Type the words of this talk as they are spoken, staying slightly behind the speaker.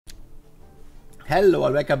Hello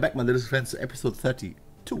and welcome back, my little friends, to episode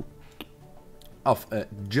 32 of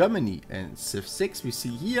Germany. And Civ 6, we see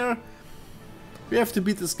here, we have to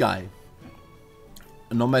beat this guy.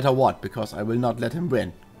 No matter what, because I will not let him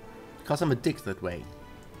win. Because I'm a dick that way.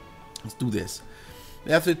 Let's do this.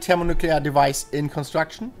 We have the thermonuclear device in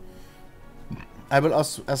construction. I will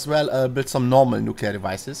as well build some normal nuclear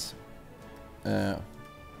devices.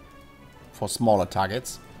 For smaller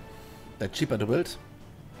targets. They're cheaper to build.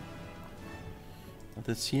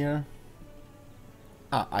 This here.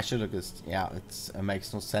 I should look this. Yeah, it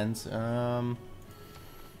makes no sense. The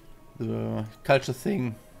culture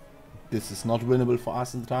thing. This is not winnable for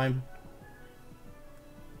us in time.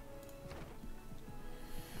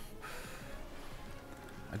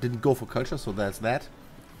 I didn't go for culture, so there's that.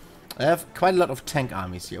 I have quite a lot of tank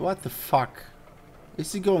armies here. What the fuck?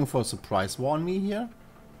 Is he going for a surprise war on me here?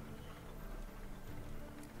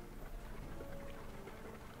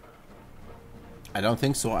 I don't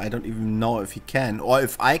think so. I don't even know if he can, or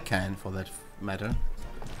if I can, for that matter.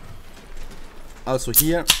 Also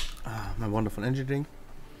here, my wonderful energy drink.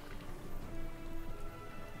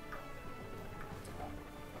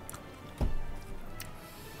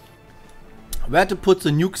 Where to put the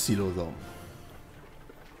nuke silo, though?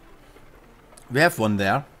 We have one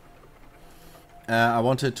there. I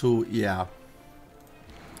wanted to, yeah.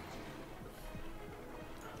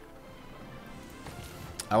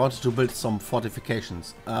 I wanted to build some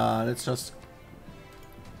fortifications. Let's just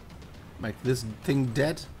make this thing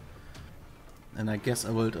dead. And I guess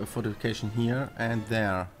I will build a fortification here and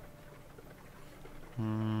there.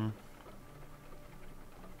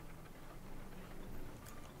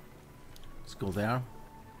 Let's go there.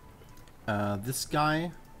 This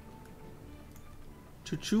guy.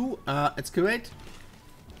 Choo-choo. Excavate.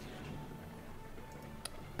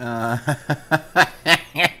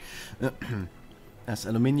 As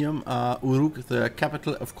aluminium, Uruk, the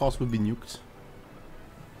capital, of course, will be nuked.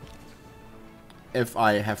 If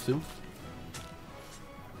I have to.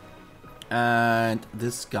 And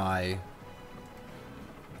this guy.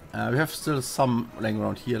 We have still some laying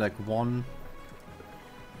around here, like one.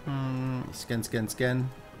 Scan, scan, scan.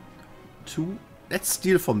 Two. Let's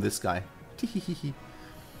steal from this guy.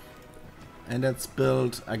 And let's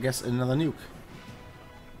build, I guess, another nuke.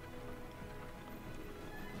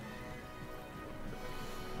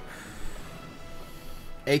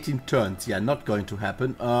 18 turns, yeah, not going to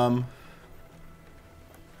happen.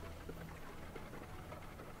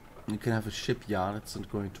 You can have a shipyard, it's not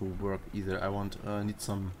going to work either. I need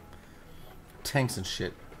some tanks and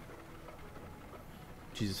shit.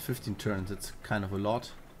 Jesus, 15 turns, that's kind of a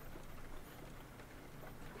lot.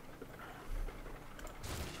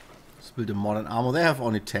 Let's build a modern armor. They have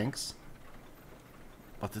only tanks,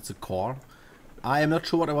 but it's a core. I am not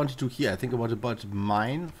sure what I want to do here. I think I want to build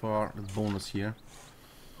mine for the bonus here.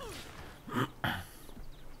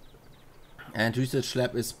 And research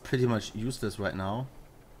lab is pretty much useless right now.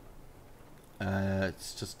 It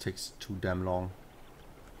just takes too damn long.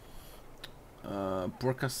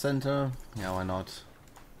 Broadcast center, yeah, why not?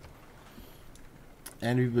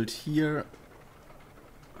 And we build here.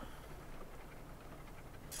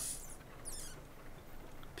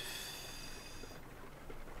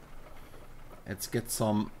 Let's get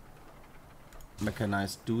some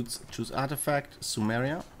mechanized dudes. Choose artifact,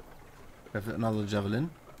 Sumeria. We have another javelin.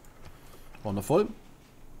 Wonderful.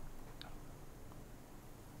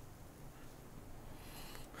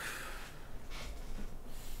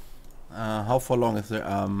 How far long is the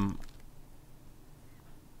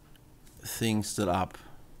thing still up?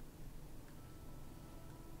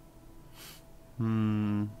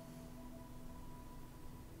 Oh,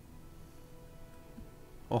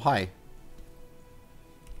 hi.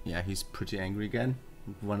 Yeah, he's pretty angry again.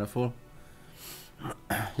 Wonderful.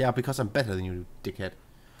 Yeah, because I'm better than you, dickhead.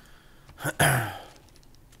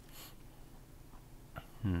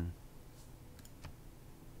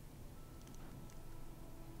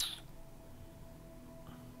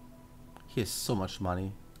 He has so much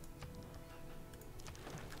money.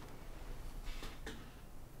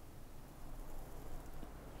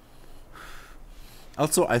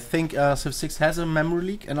 Also, I think Civ 6 has a memory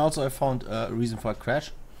leak, and also I found a reason for a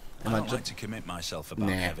crash. I don't like to commit myself about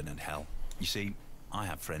heaven and hell. You see, I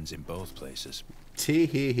have friends in both places.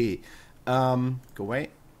 Go away.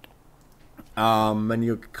 When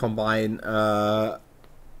you combine,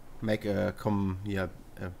 make a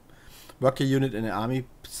worker unit in an army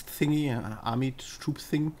thingy, army troop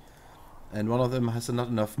thing, and one of them has not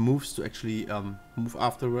enough moves to actually move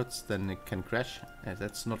afterwards, then it can crash.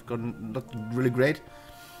 That's not really great.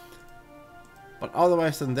 But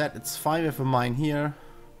otherwise than that, it's fine with a mine here.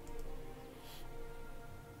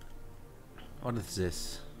 What is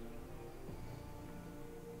this?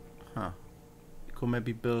 Huh. You could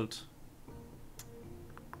maybe build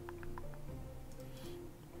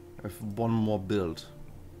with one more build.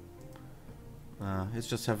 Let's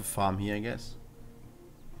just have a farm here, I guess.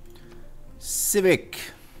 Civic.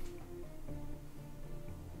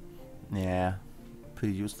 Yeah,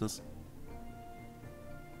 pretty useless.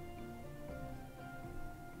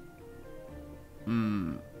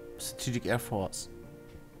 Strategic Air Force.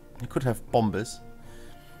 You could have bombers.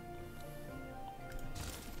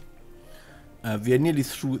 We are nearly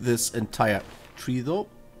through this entire tree though.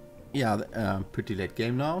 Yeah, pretty late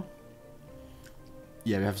game now.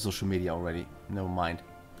 Yeah, we have social media already. Never mind.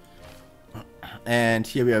 And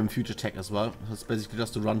here we have future tech as well. So it's basically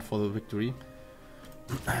just a run for the victory.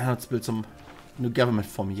 Let's build some new government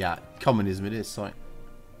form. Yeah, communism it is, sorry.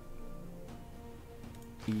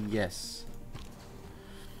 Yes.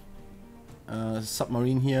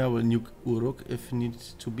 Submarine here will nuke Uruk if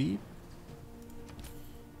needs to be.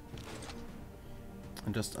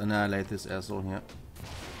 And just annihilate this asshole here.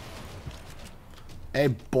 Hey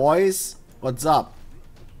boys, what's up?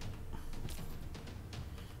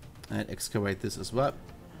 And excavate this as well.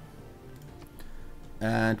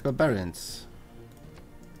 And barbarians.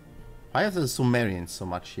 Why have the Sumerians so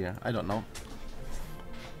much here? I don't know.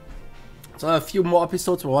 So a few more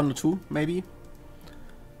episodes, 1 or 2 maybe.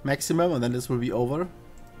 Maximum, and then this will be over.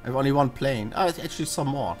 I have only one plane. Ah, it's actually some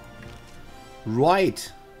more.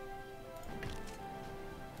 Right.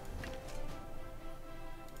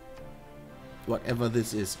 Whatever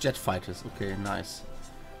this is. Jet fighters. Okay, nice.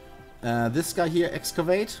 This guy here,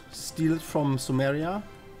 excavate. Steal it from Sumeria.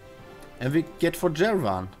 And we get for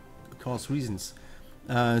Jervan. Because reasons.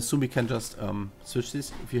 Soon we can just switch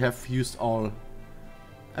this. If you have used all...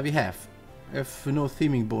 we have. We have no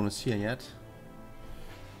theming bonus here yet.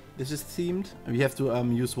 This is themed. We have to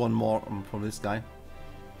use one more from this guy.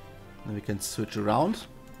 Then we can switch around.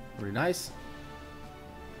 Very nice.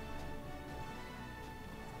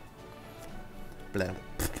 Blah.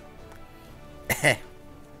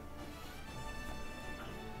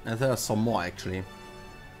 And there are some more actually.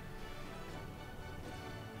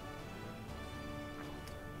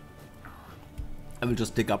 I will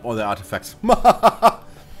just dig up all the artifacts.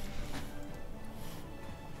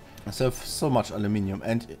 So so much aluminium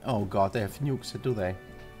and oh god, they have nukes, do they?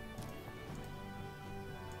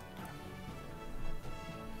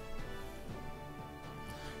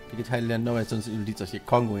 Digitale no, jetzt sonst liegt euch hier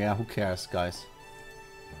Kongo, yeah, who cares, guys?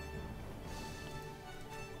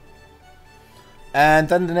 And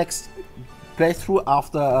then the next playthrough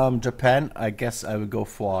after Japan, I guess I will go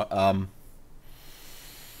for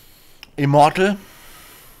Immortal.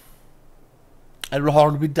 I will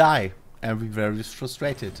horribly die and be very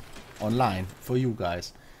frustrated online for you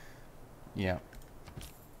guys. Yeah.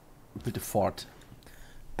 Build a fort.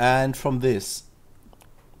 And from this,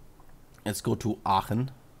 let's go to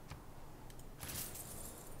Aachen.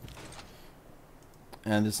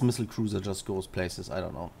 And this missile cruiser just goes places, I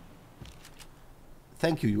don't know.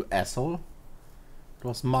 Thank you, you asshole. It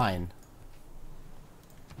was mine.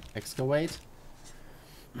 Excavate.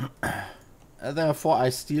 Therefore, I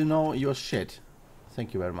still know your shit.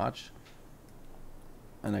 Thank you very much.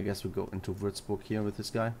 And I guess we go into Würzburg here with this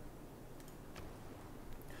guy.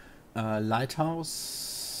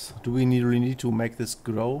 Lighthouse. Do we really need to make this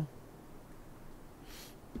grow?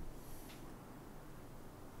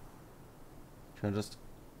 Can I just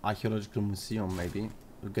archaeological museum maybe?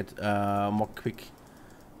 We'll get more quick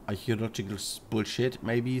archaeological bullshit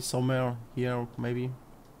maybe somewhere here maybe.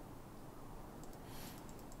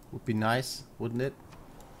 Would be nice, wouldn't it?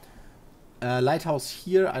 Lighthouse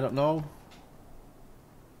here, I don't know.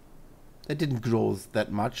 That didn't grow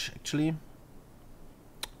that much actually.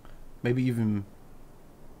 Maybe even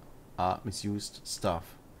misused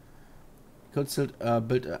stuff. Could still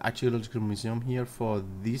build an archaeological museum here for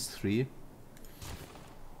these three.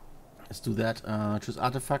 Let's do that. Choose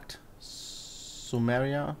artifact.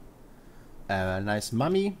 Sumeria. Nice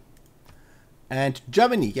mummy. And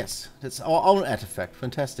Germany, yes. That's our own artifact.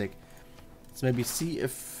 Fantastic. Let's maybe see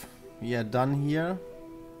if we are done here.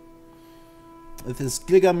 This is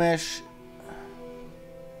Gilgamesh.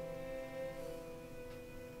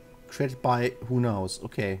 Created by who knows.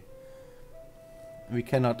 Okay. We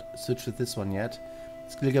cannot switch with this one yet.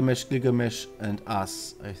 It's Gilgamesh, Gilgamesh, and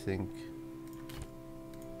us, I think.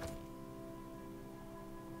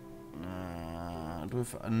 Do we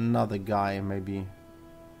have another guy, maybe?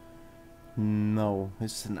 No,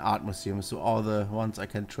 this is an art museum, so all the ones I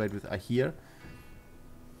can trade with are here.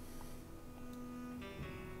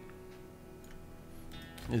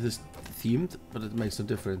 It is themed, but it makes no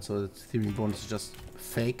difference, so the theming bonus is just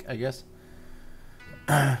fake, I guess.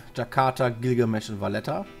 Jakarta, Gilgamesh, and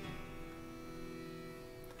Valletta.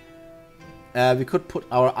 We could put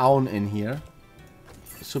our own in here.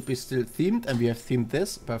 It should be still themed, and we have themed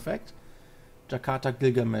this. Perfect. Jakarta,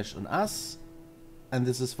 Gilgamesh, and us. And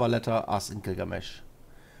this is Valletta, us, and Gilgamesh.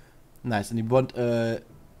 Nice. And you want the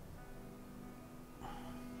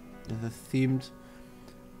themed...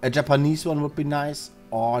 A Japanese one would be nice.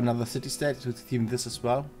 Or another city-state to theme this as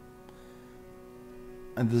well.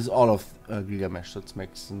 And this is all of Gilgamesh. That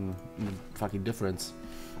makes a fucking difference.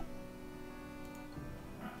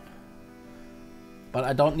 But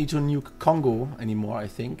I don't need to nuke Congo anymore, I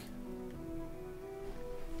think.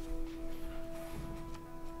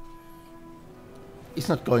 He's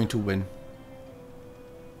not going to win.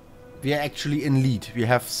 We are actually in lead. We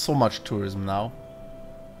have so much tourism now.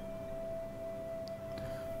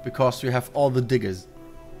 Because we have all the diggers.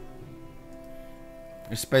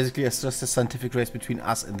 It's basically just a scientific race between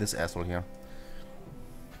us and this asshole here.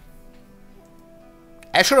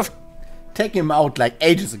 I should have taken him out like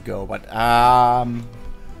ages ago, but I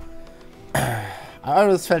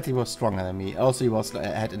always felt he was stronger than me. Also, he was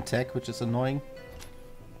ahead in tech, which is annoying.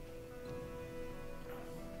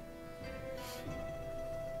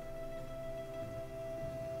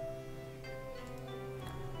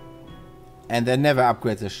 And they never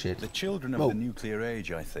upgrade this shit. The children of the nuclear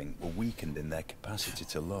age, I think, were weakened in their capacity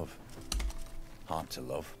to love. Hard to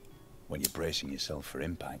love when you're bracing yourself for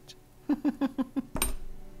impact.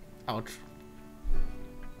 Ouch.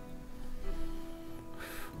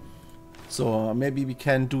 So maybe we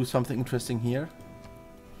can do something interesting here.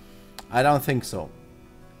 I don't think so.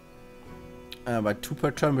 But 2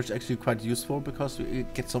 per turn, which is actually quite useful because we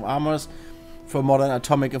get some armors for modern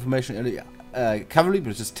atomic information cavalry,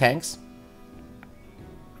 which is tanks.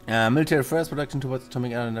 Military first production towards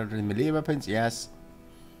atomic and melee weapons, yes.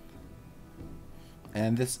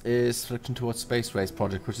 And this is production towards space race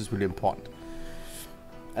project, which is really important.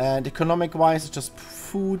 And economic wise, it's just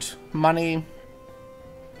food, money.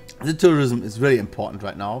 The tourism is really important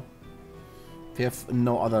right now. We have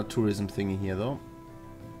no other tourism thingy here though.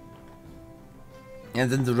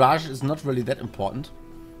 And then the Raj is not really that important.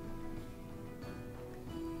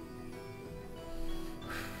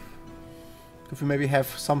 If we maybe have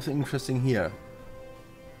something interesting here.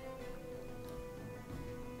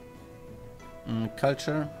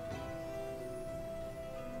 Culture.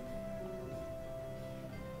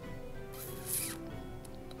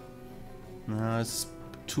 It's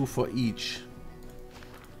 2 for each.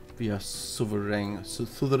 We are sovereign.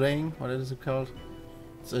 Sovereign? What is it called?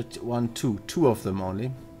 It's 1, 2. 2 of them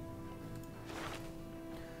only.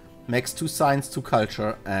 Makes 2 science, 2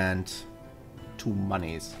 culture, and 2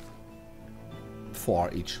 monies.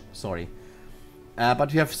 4 each, sorry.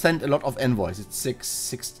 But we have sent a lot of envoys. It's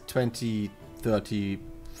 6, 20, 30,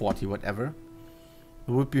 40, whatever.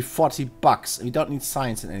 It would be $40. We don't need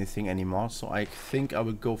science in anything anymore, so I think I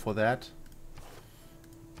will go for that.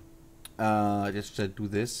 Just do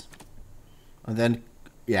this. And then,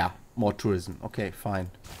 yeah, more tourism. Okay,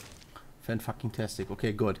 fine. Fan-fucking-tastic.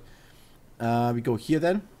 Okay, good. We go here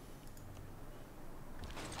then.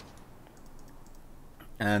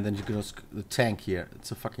 And then you can just the tank here.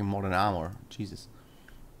 It's a fucking modern armor. Jesus.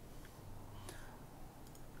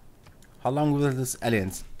 How long will this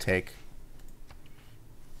alliance take?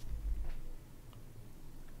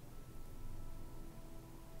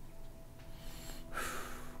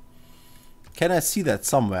 Can I see that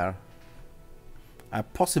somewhere? I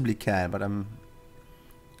possibly can, but I'm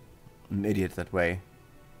an idiot that way.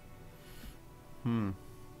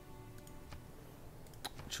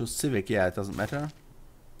 Choose civic. Yeah, it doesn't matter.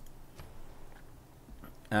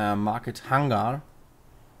 Market hangar.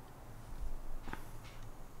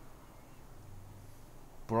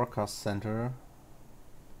 Broadcast center.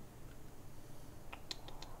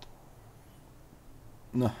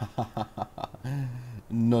 No.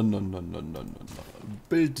 No.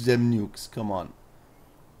 Build them nukes, come on.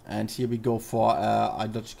 And here we go for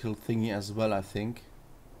ideological thingy as well, I think.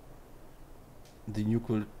 The nuke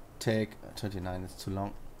will take 29, it's too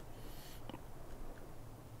long.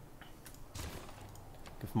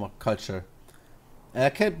 Give more culture. I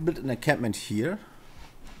can build an encampment here.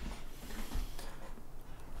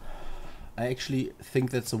 I actually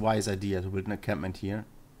think that's a wise idea to build an encampment here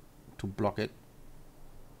to block it.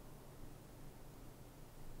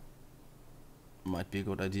 Might be a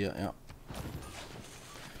good idea, yeah.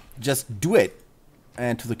 Just do it!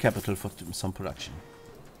 And to the capital for some production.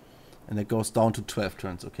 And it goes down to 12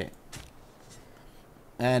 turns, okay.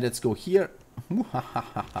 And let's go here.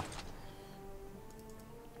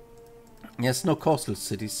 Yes, no coastal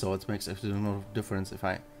cities, so it makes actually no difference if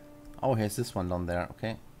I... Oh, here's this one down there,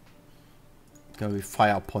 okay. Can we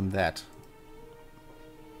fire upon that?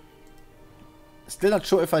 Still not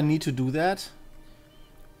sure if I need to do that.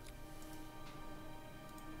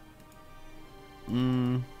 But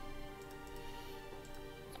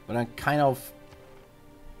I'm kind of...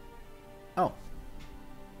 Oh.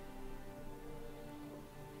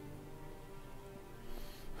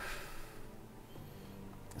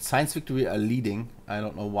 Science Victory are leading. I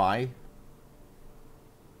don't know why.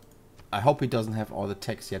 I hope he doesn't have all the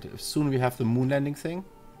techs yet. Soon we have the moon landing thing.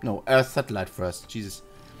 No, Earth satellite first. Jesus.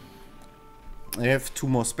 I have 2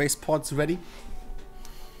 more spaceports ready.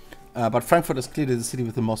 But Frankfurt is clearly the city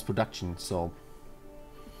with the most production, so...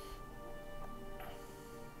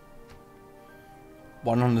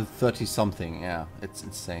 130 something, yeah, it's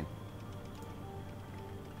insane.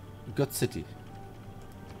 Good city.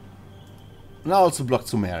 And I also blocked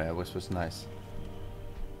Sumeria, which was nice.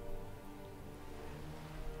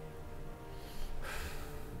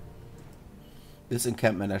 This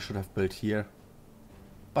encampment I should have built here.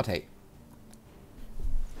 But hey.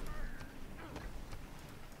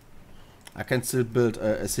 I can still build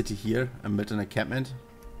a city here and build an encampment.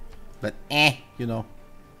 But you know.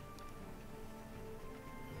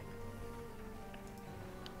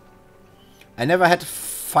 I never had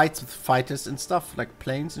fights with fighters and stuff, like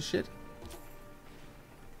planes and shit.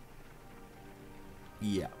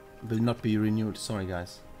 Yeah, will not be renewed, sorry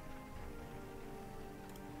guys.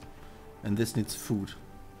 And this needs food.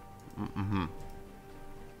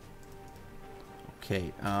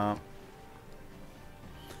 Okay,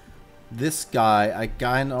 this guy, I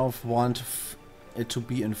kind of want it to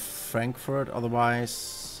be in Frankfurt,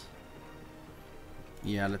 otherwise...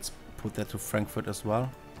 Yeah, let's put that to Frankfurt as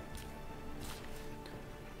well.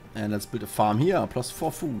 And let's build a farm here, plus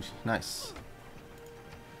 4 food. Nice.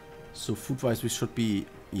 So food-wise we should be...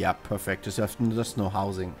 Yeah, perfect. Just no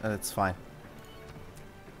housing. That's fine.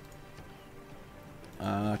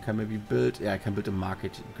 Can maybe build... Yeah, I can build a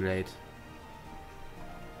market. Great.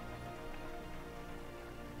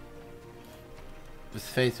 With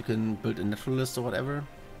faith you can build a naturalist or whatever.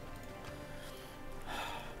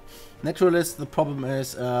 Naturalist, the problem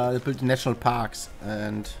is they build national parks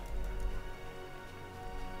and...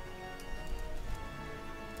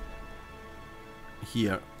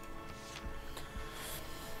 Here.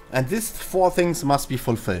 And these 4 things must be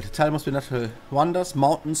fulfilled. A tile must be natural wonders,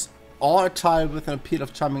 mountains, or a tile with an appeal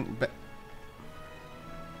of charming...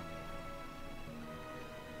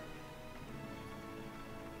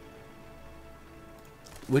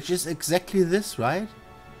 Which is exactly this, right?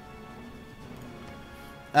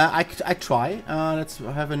 I try. Let's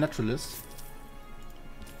have a naturalist.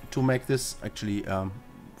 To make this actually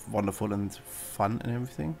wonderful and fun and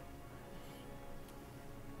everything.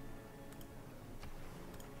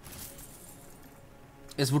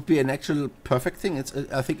 This would be an actual perfect thing. It's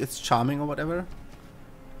I think it's charming or whatever.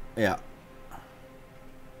 Yeah.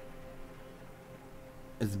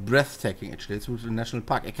 It's breathtaking actually. It's a national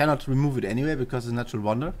park. I cannot remove it anyway because it's a natural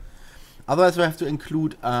wonder. Otherwise we have to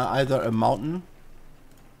include either a mountain.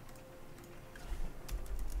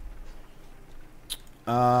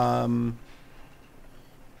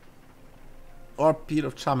 Or Peel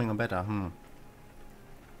of Charming or better.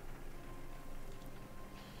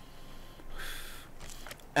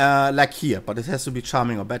 Like here, but it has to be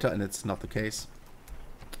charming or better, and it's not the case.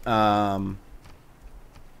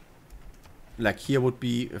 Like here would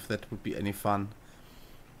be, if that would be any fun.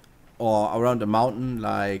 Or around a mountain,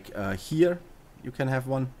 like here, you can have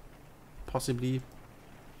one, possibly.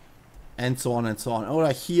 And so on and so on. Or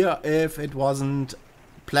like here, if it wasn't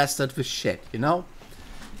plastered with shit, you know?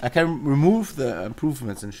 I can remove the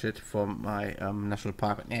improvements and shit from my national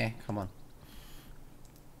park. Come on.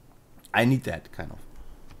 I need that, kind of.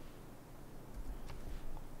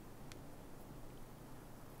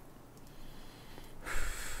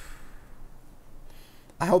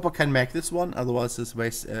 I hope I can make this one, otherwise it's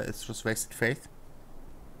just wasted faith.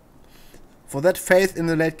 For that faith in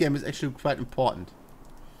the late game is actually quite important.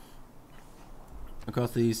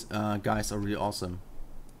 Because these guys are really awesome.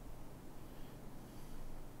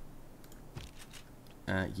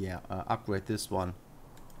 Yeah, upgrade this one.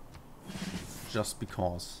 Just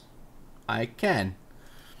because I can.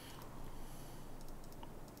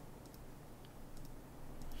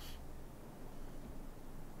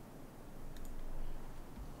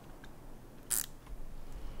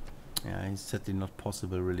 Yeah, it's certainly not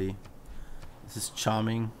possible, really. This is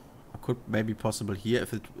charming. It could maybe possible here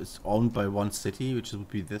if it is owned by one city, which would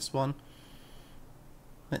be this one.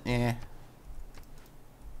 But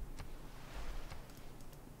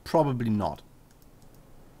probably not.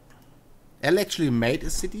 Elle actually made a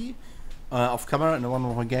city off camera in one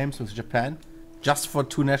of her games with Japan, just for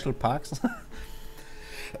 2 national parks.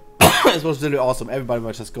 It was really awesome. Everybody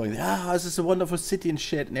was just going, ah, this is a wonderful city and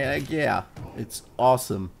shit. And they're like, yeah, it's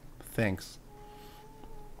awesome. Thanks.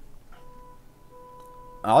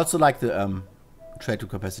 I also like the trade to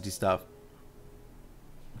capacity stuff.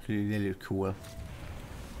 Really cool.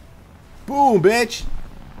 Boom, bitch!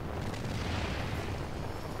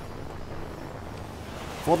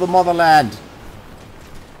 For the motherland!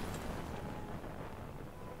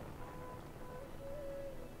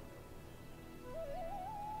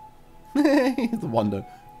 The wonder.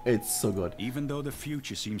 It's so good. Even though the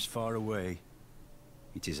future seems far away,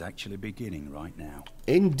 it is actually beginning right now.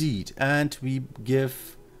 Indeed. And we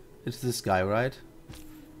give it to this guy, right?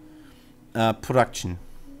 Production.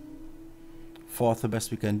 Fourth, the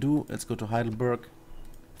best we can do. Let's go to Heidelberg.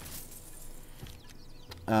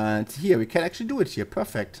 And here, we can actually do it here.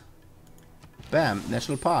 Perfect. Bam.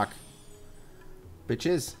 National Park.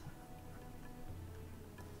 Bitches.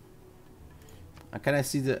 Can I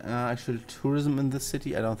see the actual tourism in this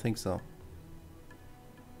city? I don't think so.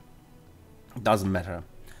 Doesn't matter.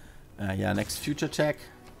 Yeah, next future tech.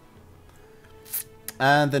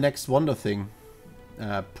 And the next wonder thing.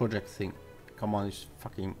 Project thing. Come on, it's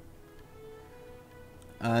fucking...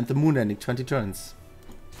 And the moon landing, 20 turns.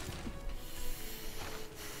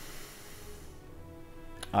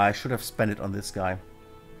 I should have spent it on this guy.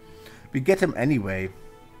 We get him anyway.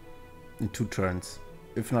 In 2 turns.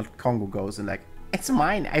 If not, Congo goes and like, it's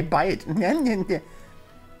mine, I buy it. He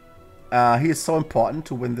is so important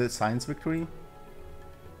to win the science victory.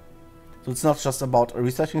 So it's not just about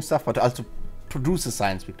researching stuff, but also produce a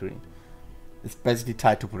science victory. It's basically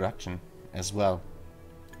tied to production as well.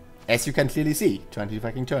 As you can clearly see, 20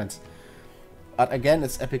 fucking turns. But again,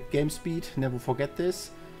 it's epic game speed, never forget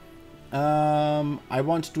this. I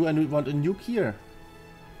want to do and we want a nuke here.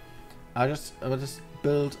 I just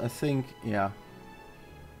build, I think, yeah.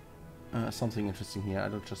 Something interesting here. I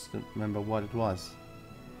don't just remember what it was.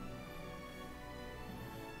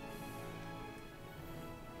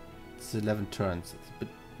 It's 11 turns. It's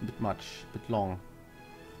a bit much, a bit long.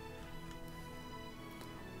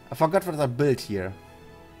 I forgot what I built here.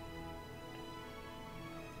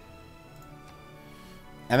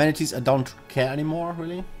 Amenities, I don't care anymore,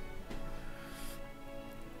 really.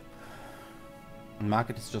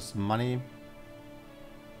 Market is just money.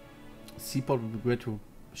 Seaport would be great to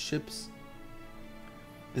ships.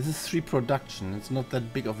 This is 3 production. It's not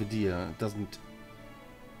that big of a deal. It doesn't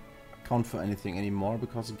count for anything anymore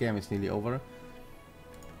because the game is nearly over.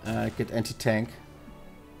 Get anti-tank.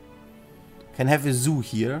 Can have a zoo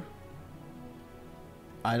here.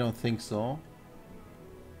 I don't think so.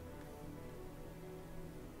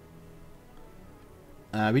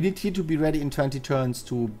 We need here to be ready in 20 turns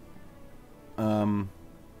to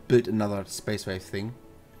build another space wave thing.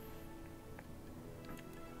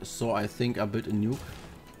 So I think I built a nuke.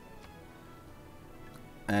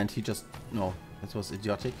 And he just... No, that was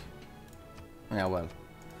idiotic. Yeah, well.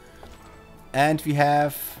 And we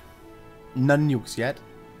have none nukes yet.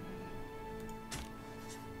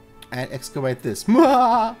 And excavate this.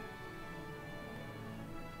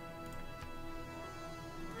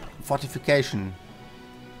 Fortification.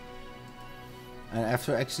 And I have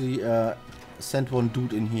to actually send one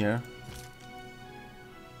dude in here.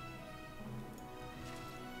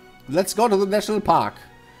 Let's go to the national park.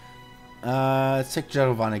 Let's take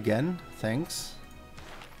Jerevan again. Thanks.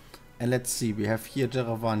 And let's see. We have here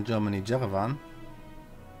Jerevan, Germany, Jerevan.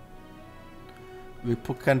 We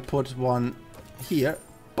can put one here.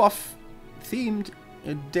 Buff themed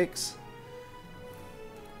dicks.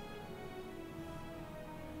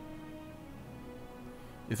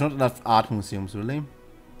 We've not enough art museums, really.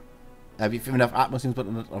 We've enough art museums, but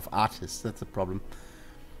not enough artists. That's the problem.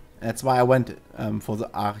 That's why I went for the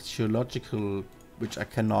archaeological, which I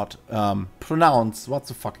cannot pronounce. What's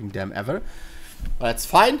the fucking damn ever? But that's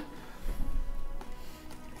fine.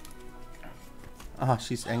 Ah,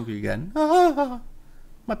 she's angry again. Ah,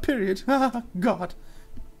 my period. Ah, God.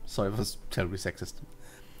 Sorry, it was terribly sexist.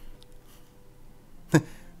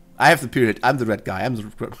 I have the period. I'm the red guy. I'm the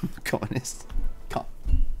communist. Come.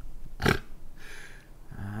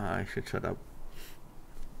 I should shut up.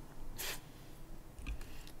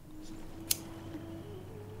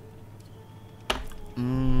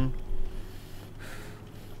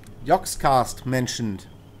 Yogscast mentioned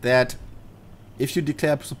that if you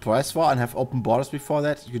declare surprise war and have open borders before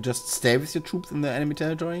that, you just stay with your troops in the enemy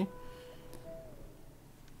territory.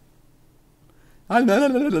 I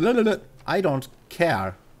don't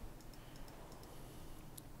care.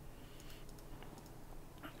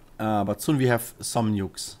 But soon we have some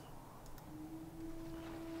nukes.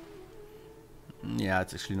 Yeah,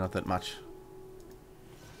 it's actually not that much.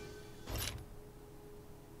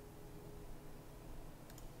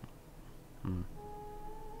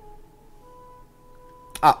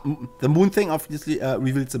 The moon thing obviously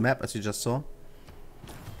reveals the map, as you just saw.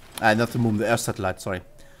 Not the moon, the air satellite, sorry.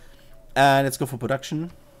 And let's go for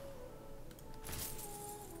production.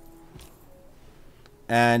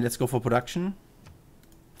 And let's go for production.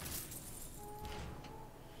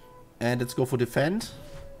 And let's go for defend.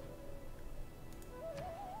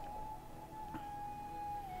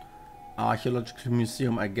 Archaeological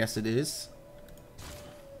museum, I guess it is.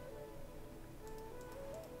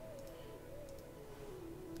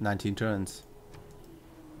 "19 turns.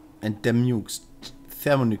 And them nukes.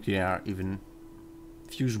 Thermonuclear even.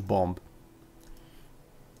 Fusion bomb.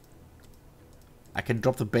 I can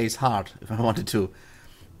drop the base hard if I wanted to.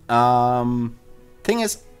 Thing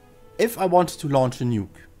is, if I wanted to launch a nuke,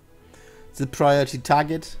 the priority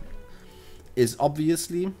target is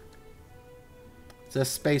obviously the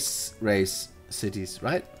space race cities,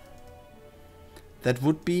 right? That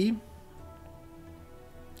would be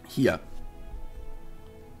here.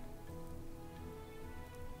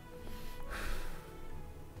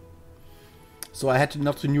 So I had to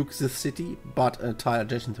not to nuke this city, but a tile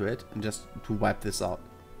adjacent to it, and just to wipe this out.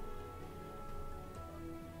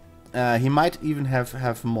 He might even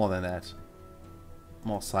have more than that.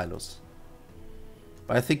 More silos.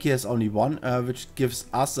 But I think he has only one, which gives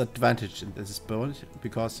us advantage in this build,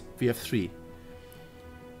 because we have 3.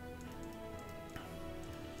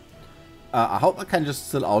 I hope I can just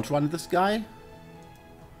still outrun this guy.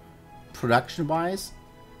 Production-wise.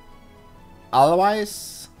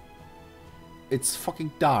 Otherwise, it's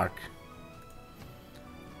fucking dark.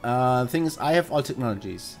 The thing is, I have all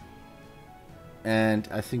technologies. And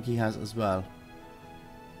I think he has as well.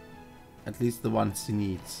 At least the ones he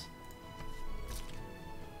needs.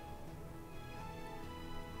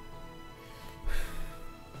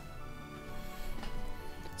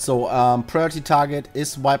 So, priority target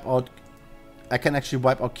is wipe out. I can actually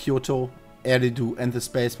wipe out Kyoto, Eridu, and the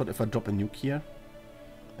spaceport if I drop a nuke here.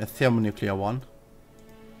 A thermonuclear one.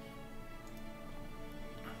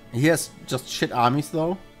 He has just shit armies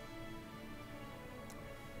though.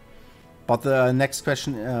 But the next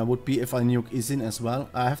question would be if I nuke Isin as well.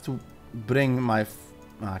 I have to bring my...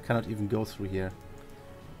 I cannot even go through here.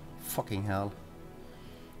 Fucking hell.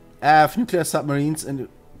 I have nuclear submarines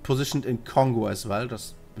positioned in Congo as well.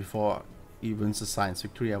 Just before he wins the science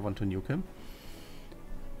victory, I want to nuke him.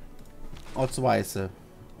 Also, why is the...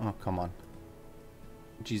 Oh, come on.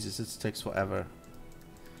 Jesus, this takes forever.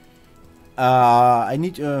 I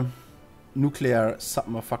need a nuclear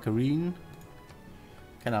submarine.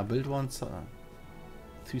 Can I build one?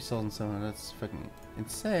 3,700, that's fucking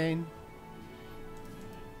insane.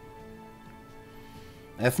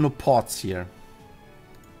 I have no ports here.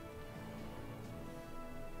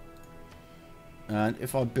 And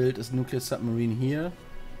if I build a nuclear submarine here...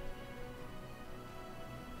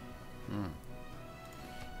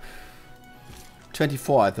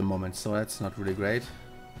 24 at the moment, so that's not really great.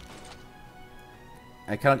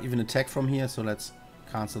 I cannot even attack from here, so let's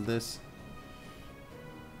cancel this.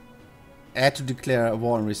 Add to declare a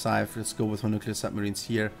war and receive. Let's go with my nuclear submarines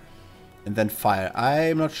here. And then fire.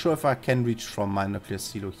 I'm not sure if I can reach from my nuclear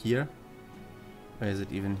silo here. Where is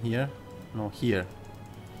it even here? No, here.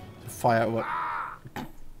 So fire over.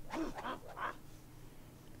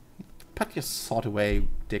 Put your sword away,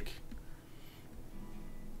 dick.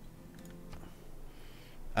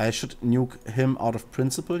 I should nuke him out of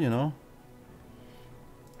principle, you know.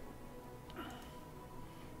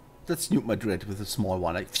 Let's nuke Madrid with a small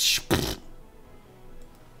one. Like,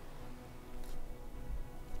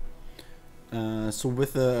 so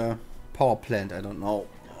with a power plant, I don't know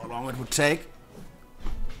how long it would take.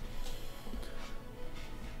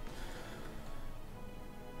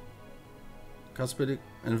 Cosmetic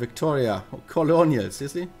and Victoria. Oh, colonial,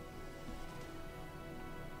 seriously?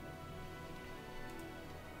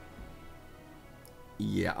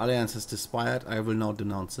 Yeah, Alliance has expired. I will now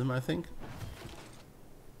denounce him, I think.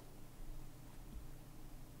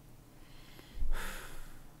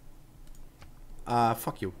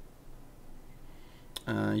 Fuck you.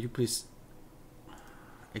 You please...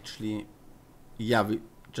 Actually... Yeah, we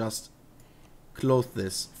just close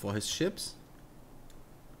this for his ships.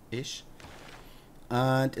 Ish.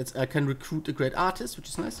 And it's, I can recruit a great artist, which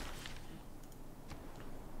is nice.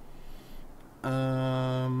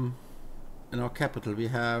 In our capital we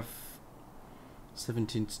have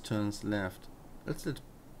 17 turns left. Let's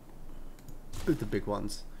build the big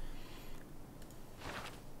ones.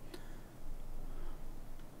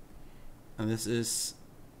 And this is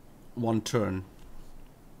 1 turn.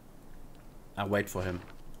 I wait for him.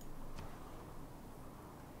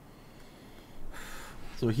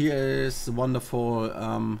 So here is the wonderful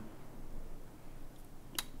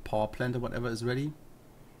power plant or whatever is ready.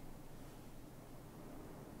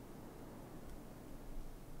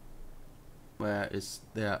 is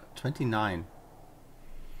there? 29.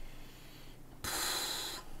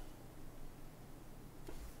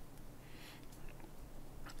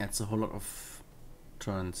 That's a whole lot of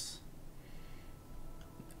turns.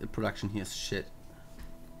 The production here is shit.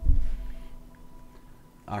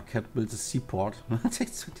 Arcap builds a seaport. It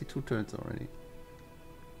takes 22 turns already.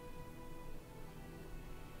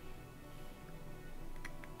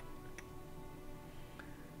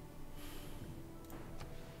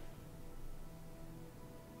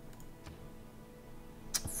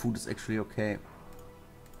 Food is actually okay.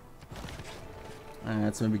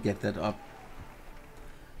 Let's maybe get that up.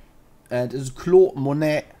 And it's Claude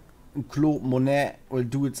Monet. Claude Monet will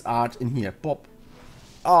do its art in here. Pop.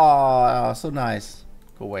 Ah, so nice.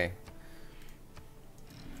 Go away.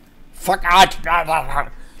 Fuck art!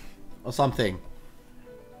 Or something.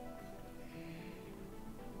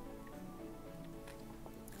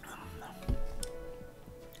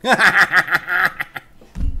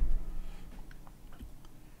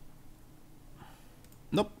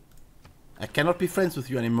 Nope. I cannot be friends with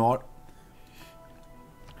you anymore.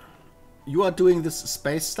 You are doing this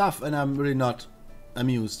space stuff and I'm really not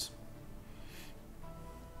amused.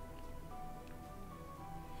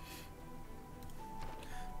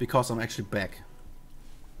 Because I'm actually back.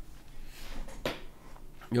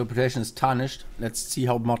 Your reputation is tarnished. Let's see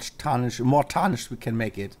how much more tarnished we can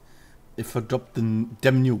make it. If I drop the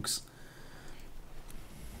damn nukes.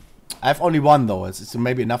 I have only one though. It's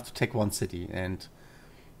maybe enough to take one city and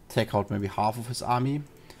take out maybe half of his army.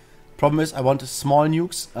 Problem is I want small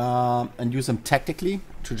nukes and use them tactically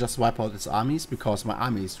to just wipe out its armies because my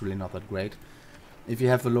army is really not that great. If you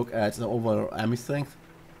have a look at the overall army strength.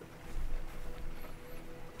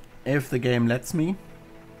 If the game lets me.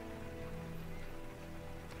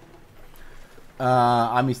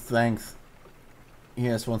 Army strength. He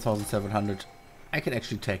has 1700. I can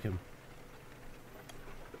actually take him.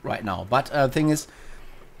 Right now. But the thing is,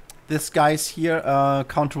 this guy's here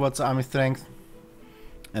count towards the army strength.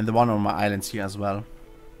 And the one on my islands here as well.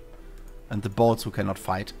 And the boats who cannot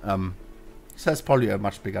fight. So that's probably a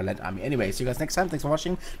much bigger land army. Anyway, see you guys next time. Thanks for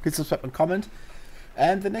watching. Please subscribe and comment.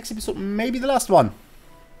 And the next episode may be the last one.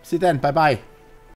 See you then. Bye bye.